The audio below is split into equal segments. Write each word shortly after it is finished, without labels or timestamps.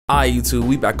Alright YouTube,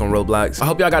 we back on Roblox. I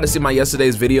hope y'all got to see my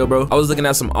yesterday's video, bro. I was looking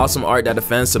at some awesome art that the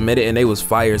fans submitted and they was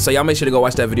fire. So y'all make sure to go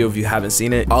watch that video if you haven't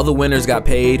seen it. All the winners got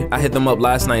paid. I hit them up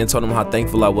last night and told them how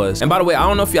thankful I was. And by the way, I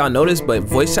don't know if y'all noticed, but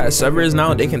voice chat servers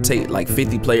now, they can take like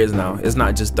 50 players now. It's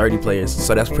not just 30 players.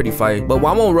 So that's pretty fire. But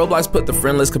why won't Roblox put the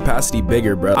friend list capacity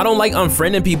bigger, bro? I don't like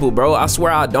unfriending people, bro. I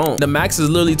swear I don't. The max is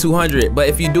literally 200. But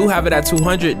if you do have it at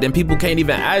 200, then people can't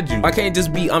even add you. I can't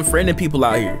just be unfriending people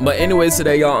out here. But anyways,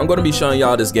 today, y'all, I'm going to be showing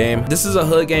y'all this game. This is a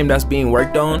hood game that's being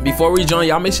worked on. Before we join,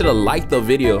 y'all make sure to like the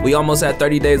video. We almost had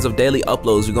 30 days of daily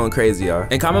uploads. We're going crazy, y'all.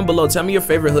 And comment below, tell me your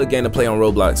favorite hood game to play on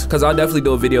Roblox, because I'll definitely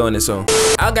do a video on it soon.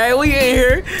 Okay, we in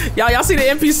here. Y'all see the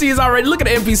NPCs already? Look at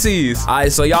the NPCs. All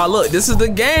right, so y'all look, this is the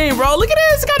game, bro. Look at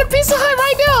this. It got a Pizza Hut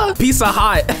right there. Pizza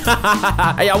Hut.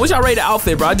 Hey, y'all, wish I rated the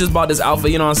outfit, bro. I just bought this outfit,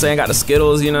 you know what I'm saying? Got the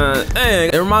Skittles, you know. Dang,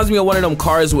 it reminds me of one of them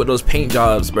cars with those paint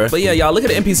jobs, bro. But yeah, y'all, look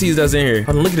at the NPCs that's in here.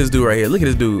 Hold on, look at this dude right here. Look at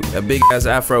this dude. That big ass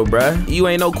afro, bro. You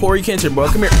ain't no Corey Kenshin, bro.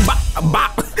 Come here. Bop,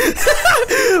 bop.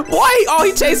 Boy, oh,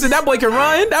 he chasing. That boy can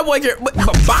run. That boy can.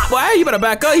 Bop, boy, you better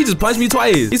back up. He just punched me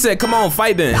twice. He said, "Come on,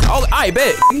 fight then." Oh, I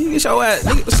bet. Get your ass,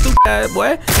 nigga, stupid ass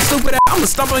boy. Stupid ass. I'm gonna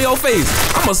stomp on your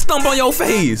face. I'm gonna stomp on your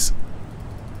face.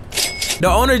 The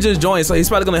owner just joined, so he's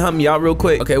probably gonna help me out real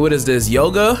quick. Okay, what is this?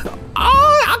 Yoga?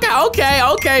 Oh,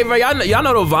 okay, bro. Y'all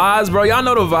know the vibes, bro. Y'all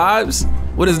know the vibes.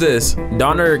 What is this?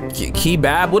 Doner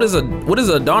kebab? What is a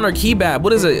doner kebab?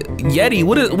 What is a Yeti?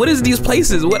 What is these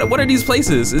places? What are these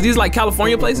places? Is these like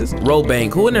California places? Roll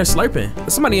bank. Who in there slurping?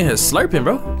 There's somebody in here slurping,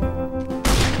 bro.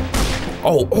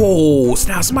 Oh,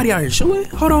 snap, somebody out here shooting?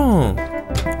 Hold on.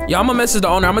 Yeah, I'm gonna message the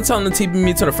owner. I'm gonna tell him to TP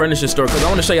me to the furniture store because I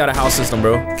wanna show y'all the house system,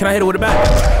 bro. Can I hit it with a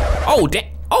bat? Oh, damn.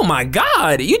 Oh my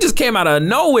God, you just came out of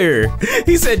nowhere.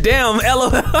 He said, damn,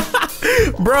 LOL.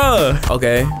 Bruh.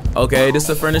 Okay, this is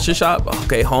a furniture shop.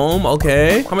 Okay, home,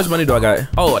 okay. How much money do I got?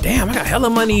 Oh, damn, I got hella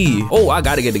money. Oh, I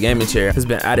gotta get the gaming chair. It's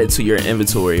been added to your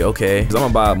inventory, okay. Cause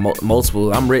I'm gonna buy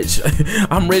multiple, I'm rich.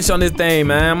 I'm rich on this thing,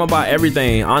 man. I'm gonna buy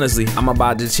everything, honestly. I'm gonna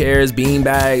buy the chairs, bean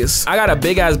bags. I got a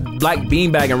big ass black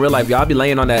bean bag in real life, y'all. I'll be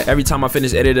laying on that every time I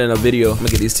finish editing a video. I'm gonna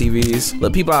get these TVs.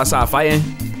 Look, people outside fighting.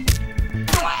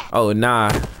 Oh, nah.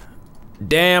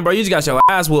 Damn, bro, you just got your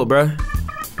ass whooped, bro.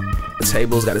 The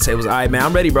tables, got the tables. All right, man,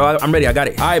 I'm ready, bro. I'm ready, I got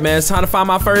it. All right, man, it's time to find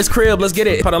my first crib. Let's get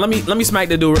it. Hold on, let me smack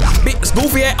the dude.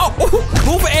 Goofy ass, oh,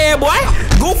 goofy ass, boy.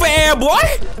 Goofy ass, boy.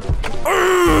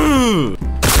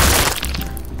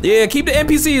 Yeah, keep the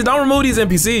NPCs. Don't remove these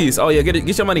NPCs. Oh, yeah,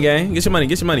 get your money, gang. Get your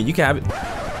money. You can have it.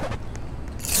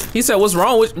 He said, what's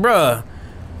wrong with, bruh?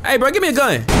 Hey, bro, give me a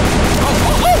gun. Oh.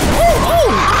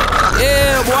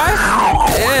 Yeah, boy.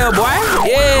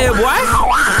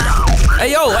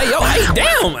 Hey,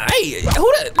 damn. Hey,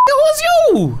 who's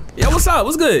you? Yo, what's up?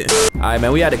 What's good? All right,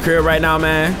 man, we at the crib right now,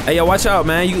 man. Hey, yo, watch out,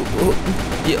 man.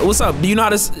 What's up? Do you know how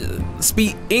to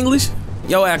speak English?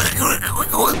 Yo,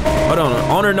 hold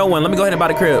on. Owner, no one. Let me go ahead and buy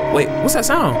the crib. Wait, what's that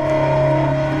sound?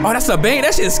 Oh, that's a bank.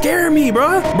 That shit scared me,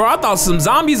 bro. Bro, I thought some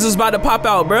zombies was about to pop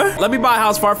out, bro. Let me buy a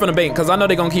house far from the bank, because I know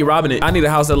they're gonna keep robbing it. I need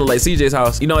a house that look like CJ's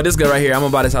house. You know what, this guy right here. I'm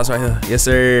gonna buy this house right here. Yes,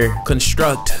 sir.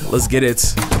 Construct. Let's get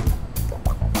it.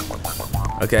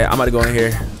 Okay, I'm about to go in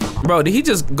here. Bro, did he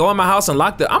just go in my house and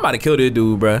lock the... I'm about to kill this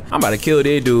dude, bro.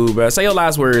 Say your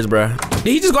last words, bro. Did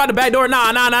he just go out the back door?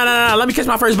 Nah. Let me catch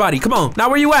my first body. Come on. Now,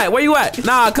 where you at?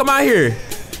 Nah, come out here.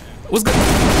 What's good?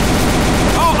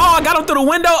 Oh, I got him through the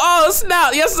window. Oh,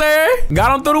 snap. Yes, sir.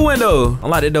 Got him through the window.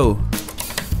 Unlock the door.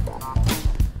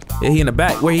 Yeah, he in the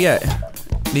back. Where he at?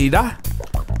 Did he die?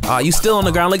 You still on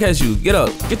the ground. Look at you. Get up.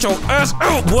 Get your ass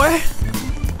out, boy.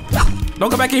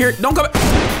 Don't come back in here. Don't come back.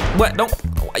 What? Don't.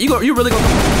 You really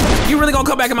gonna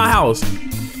come back in my house?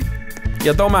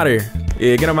 Yeah, throw him out of here.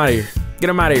 Yeah, get him out of here. Get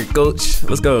him out of here, coach.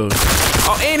 Let's go.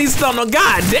 Oh, and he's still no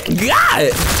God.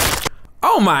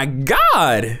 Oh my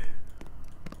God.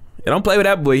 Yeah, don't play with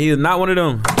that boy. He is not one of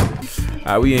them.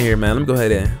 All right, we in here, man. Let me go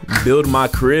ahead and build my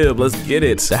crib. Let's get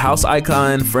it. The house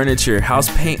icon, furniture,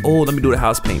 house paint. Oh, let me do the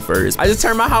house paint first. I just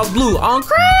turned my house blue on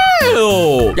crib.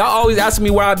 Y'all always ask me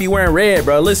why I be wearing red,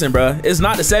 bro. Listen, bro, it's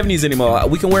not the 70s anymore.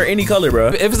 We can wear any color, bro.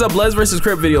 If it's a Bloods versus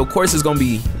Crip video, of course it's gonna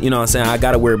be, you know what I'm saying, I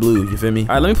gotta wear blue, you feel me? All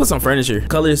right, let me put some furniture.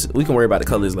 Colors, we can worry about the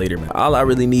colors later, man. All I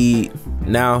really need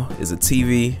now is a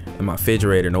TV and my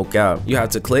refrigerator, no cap. You have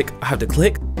to click, I have to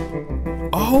click.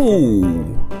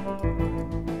 Oh,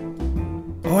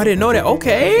 I didn't know that.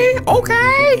 Okay.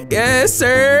 Yes,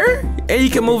 sir. And you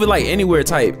can move it like anywhere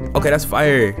type. Okay, that's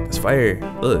fire.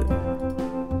 Look.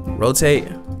 Rotate.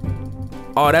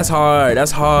 Oh, that's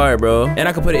hard, bro. And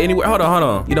I can put it anywhere. Hold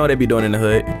on. You know what they be doing in the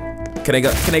hood. Can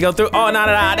they go through? Oh, no,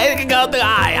 they can go through.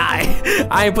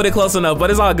 I ain't put it close enough,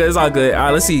 but it's all good. All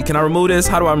right, let's see. Can I remove this?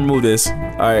 How do I remove this? All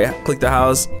right, click the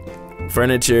house.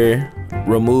 Furniture,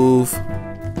 remove.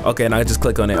 Okay, and I just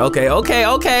click on it. Okay.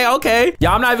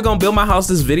 Y'all, I'm not even gonna build my house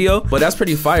this video, but that's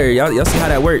pretty fire. Y'all see how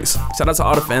that works. Shout out to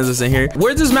all the fans that's in here.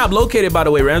 Where's this map located, by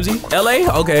the way, Ramsey? LA?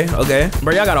 Okay.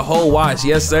 Bro, y'all got a whole watch.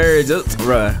 Yes, sir. Just,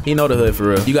 bruh, he know the hood for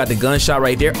real. You got the gunshot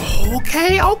right there.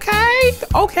 Okay.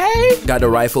 Got the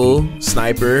rifle,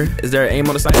 sniper. Is there an aim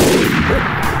on the sniper?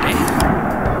 Damn.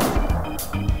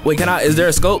 Wait, is there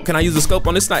a scope? Can I use the scope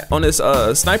on this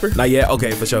sniper? Not yet. Okay,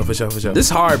 for sure. This is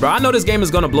hard, bro. I know this game is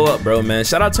gonna blow up, bro, man.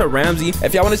 Shout out to Ramsey.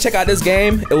 If y'all wanna check out this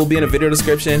game, it will be in the video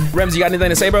description. Ramsey, you got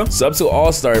anything to say, bro? Sub to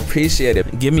All-Star, appreciate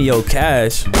it. Give me your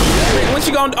cash. Wait, what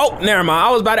you gonna do? Oh, never mind. I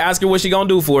was about to ask her what she gonna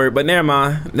do for it, but never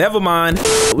mind.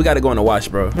 We gotta go in the watch,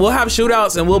 bro. We'll have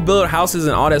shootouts and we'll build houses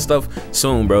and all that stuff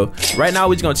soon, bro. Right now,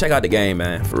 we just gonna check out the game,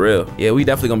 man, for real. Yeah, we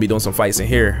definitely gonna be doing some fights in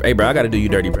here. Hey, bro, I gotta do you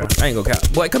dirty, bro. I ain't gonna cap.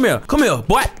 Boy, come here,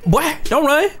 boy. Don't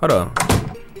run. Hold on.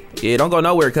 Yeah, don't go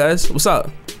nowhere, cuz. What's up?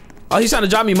 Oh, he's trying to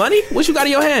drop me money? What you got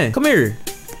in your hand? Come here.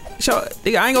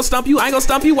 Nigga, I ain't gonna stump you.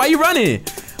 Why you running?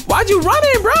 Why'd you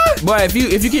running, bro? Boy, if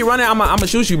you keep running, I'ma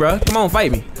shoot you, bro. Come on,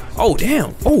 fight me. Oh,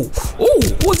 damn. Oh,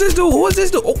 what's this dude?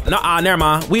 Oh, nah, never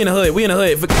mind. We in the hood. We in the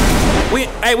hood,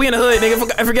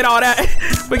 nigga. Forget all that.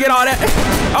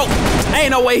 Oh,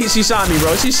 ain't no way she shot me,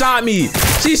 bro. She shot me.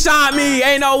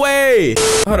 Ain't no way.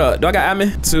 Hold up. Do I got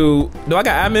admin? Do I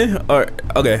got admin? Or,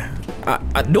 okay.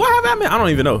 Do I have admin? I don't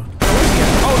even know.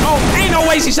 Oh, ain't no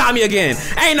way she shot me again.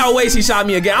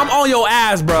 I'm on your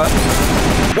ass, bro.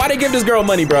 Why they give this girl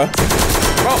money, bro?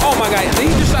 Oh my God. He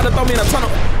just tried to throw me in a tunnel.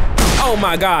 Oh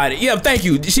my God. Yeah, thank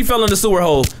you. She fell in the sewer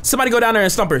hole. Somebody go down there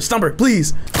and stump her,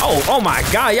 please. Oh my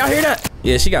God. Y'all hear that?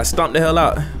 Yeah, she got stumped the hell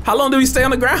out. How long do we stay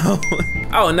on the ground?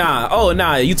 Oh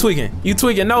nah, you tweaking.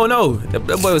 No. That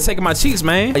boy was taking my cheeks,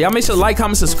 man. Y'all make sure to like,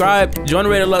 comment, subscribe. Join the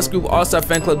Raider Lux group, All-Star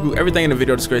fan club group, everything in the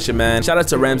video description, man. Shout out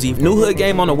to Ramsey. New hood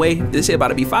game on the way. This shit about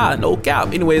to be fire, no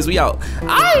cap. Anyways, we out.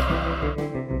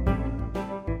 Aight.